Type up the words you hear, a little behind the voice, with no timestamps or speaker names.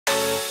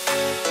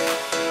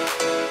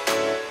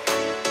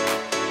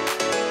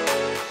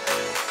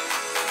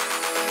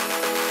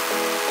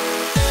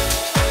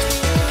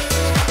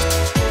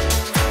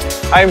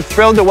I am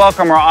thrilled to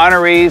welcome our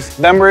honorees,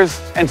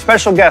 members, and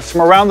special guests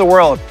from around the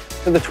world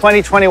to the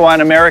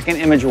 2021 American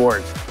Image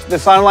Awards.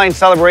 This online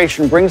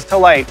celebration brings to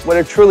light what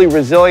a truly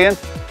resilient,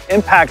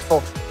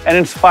 impactful, and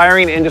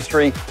inspiring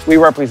industry we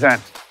represent.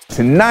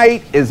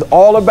 Tonight is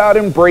all about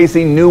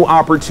embracing new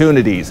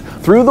opportunities.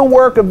 Through the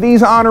work of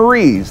these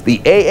honorees, the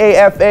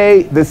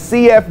AAFA, the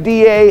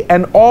CFDA,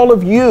 and all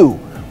of you,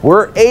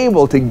 we're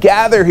able to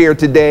gather here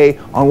today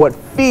on what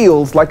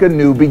feels like a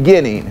new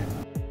beginning.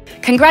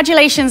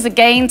 Congratulations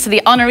again to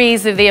the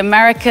honorees of the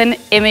American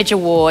Image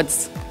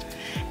Awards.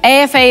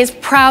 AAFA is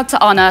proud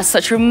to honor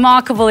such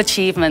remarkable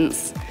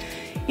achievements.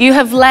 You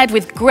have led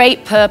with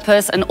great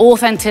purpose and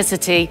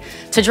authenticity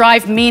to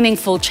drive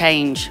meaningful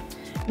change.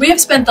 We have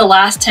spent the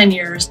last 10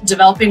 years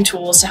developing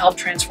tools to help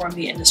transform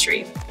the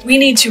industry. We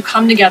need to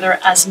come together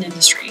as an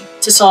industry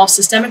to solve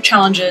systemic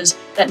challenges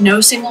that no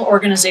single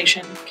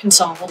organization can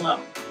solve alone.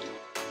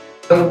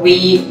 When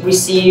we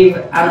receive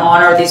an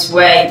honor this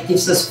way, it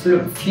gives us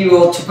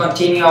fuel to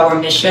continue our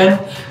mission.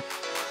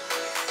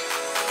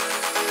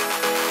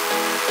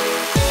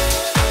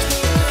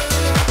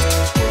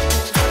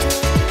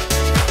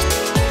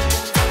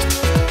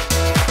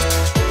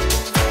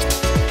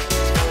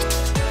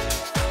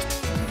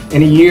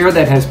 In a year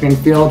that has been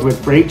filled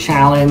with great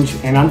challenge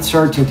and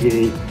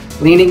uncertainty,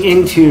 leaning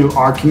into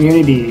our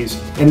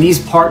communities and these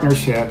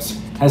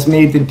partnerships has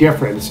made the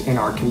difference in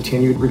our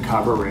continued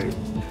recovery.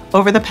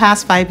 Over the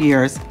past 5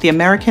 years, the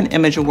American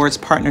Image Awards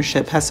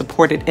partnership has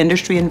supported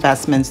industry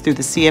investments through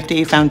the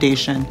CFDA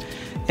Foundation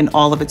in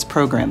all of its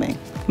programming,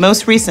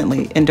 most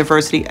recently in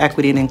diversity,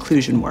 equity, and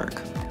inclusion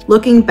work.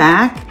 Looking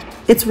back,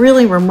 it's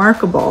really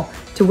remarkable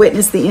to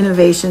witness the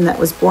innovation that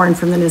was born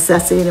from the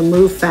necessity to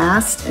move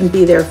fast and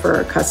be there for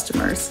our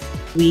customers.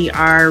 We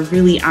are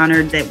really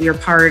honored that we are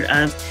part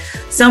of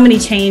so many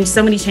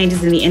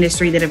changes in the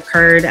industry that have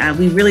occurred.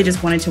 We really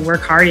just wanted to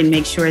work hard and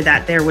make sure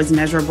that there was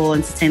measurable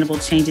and sustainable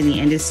change in the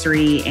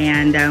industry.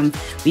 And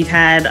we've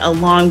had a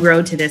long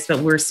road to this, but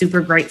we're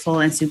super grateful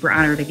and super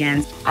honored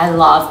again. I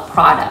love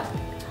product,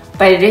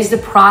 but it is the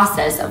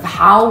process of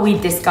how we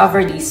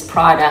discover these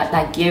products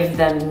that give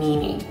them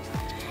meaning.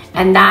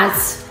 And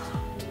that's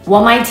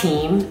what my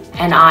team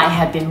and I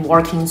have been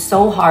working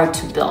so hard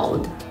to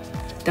build,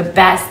 the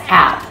best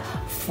app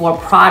for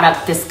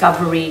product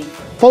discovery.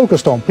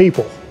 Focused on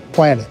people,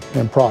 planet,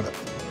 and product.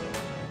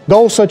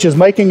 Goals such as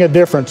making a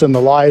difference in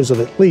the lives of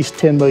at least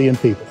 10 million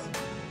people.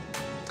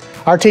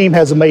 Our team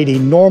has made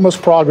enormous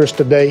progress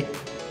to date,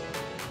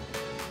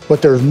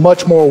 but there's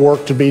much more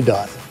work to be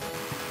done.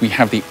 We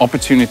have the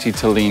opportunity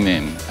to lean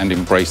in and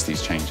embrace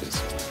these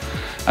changes.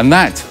 And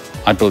that,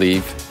 I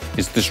believe,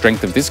 is the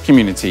strength of this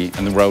community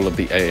and the role of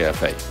the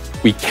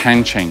AAFA. We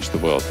can change the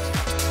world.